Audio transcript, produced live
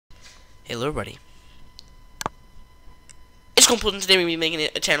Hello, everybody. It's Complete, and today we're going to be making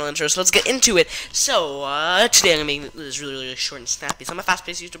a channel intro, so let's get into it. So, today I'm going to make this really short and snappy. So I'm a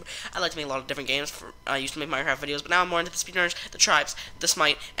fast-paced YouTuber. I like to make a lot of different games. I used to make Minecraft videos, but now I'm more into the speedrunners, the tribes, the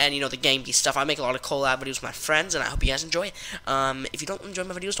smite, and, the Game Beast stuff. I make a lot of collab videos with my friends, and I hope you guys enjoy it. If you don't enjoy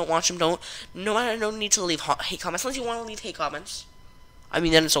my videos, don't watch them. No need to leave hate comments, unless you want to leave hate comments. I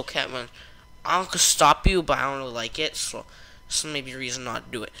mean, then it's okay. I could stop you, but I don't really like it, so maybe a reason not to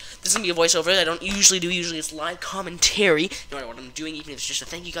do it. This is going to be a voiceover that I don't usually do. Usually it's live commentary. You know what I'm doing, even if it's just a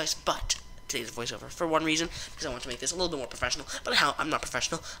thank you guys. But today's a voiceover for one reason, because I want to make this a little bit more professional. But I'm not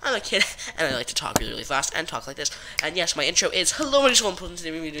professional. I'm a kid, and I like to talk really fast and talk like this. And yes, my intro is hello, my school important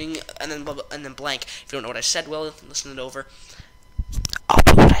today we're doing, and then blank. If you don't know what I said, well, listen it over. I'll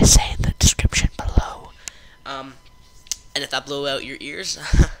put what I say in the description below. And if that blew out your ears,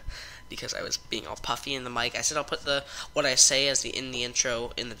 because I was being all puffy in the mic, I said I'll put what I say as in the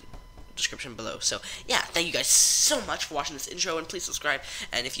intro in the description below. So yeah, thank you guys so much for watching this intro, and please subscribe.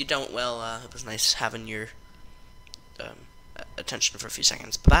 And if you don't, well, it was nice having your attention for a few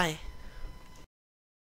seconds. Bye bye.